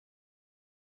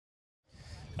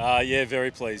Yeah,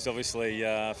 very pleased. Obviously,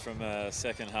 from a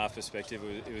second half perspective,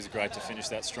 it was great to finish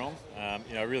that strong.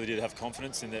 I really did have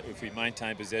confidence in that if we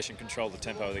maintain possession, control the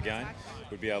tempo of the game,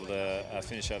 we'd be able to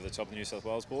finish over the top of the New South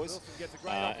Wales boys.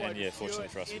 And yeah, fortunately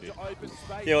for us, we did.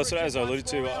 Yeah, well, so as I alluded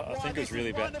to, I think it was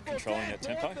really about controlling that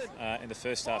tempo. In the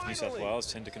first half, New South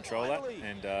Wales tend to control that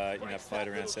and played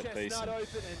around set piece.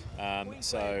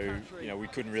 So we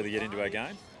couldn't really get into our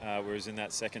game. Whereas in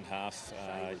that second half,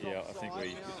 I think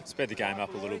we sped the game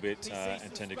up a little bit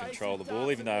and tended to control the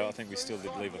ball, even though I think we still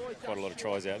did leave quite a lot of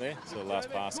tries out there. So the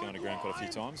last pass going to ground quite a few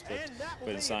times,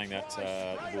 but in saying that,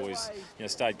 the boys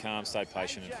stayed calm, stayed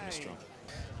patient and finished strong.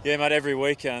 Yeah, mate, every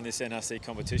week in this NRC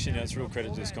competition, it's real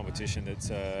credit to this competition that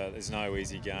there's no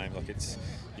easy game. Like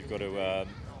you've got to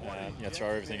throw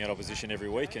everything at opposition every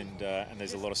week, and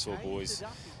there's a lot of sore boys,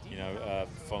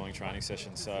 following training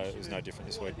sessions. So it was no different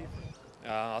this week.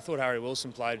 I thought Harry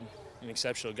Wilson played an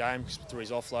exceptional game through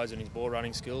his offloads and his ball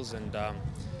running skills, and I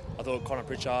thought Connor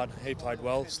Pritchard, he played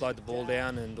well, slowed the ball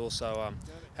down, and also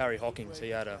Harry Hockings, he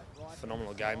had a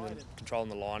phenomenal game and controlling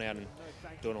the line out and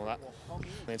doing all that.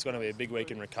 It's going to be a big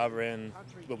week in recovery, and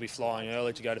we'll be flying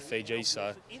early to go to Fiji,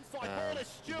 so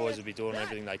the boys will be doing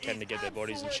everything they can to get their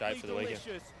bodies in shape for the weekend.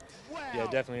 Yeah,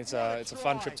 definitely, it's a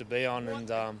fun trip to be on,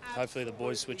 and hopefully the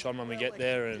boys switch on when we get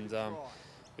there, and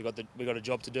we got a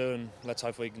job to do, and let's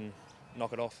hope we can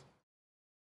knock it off.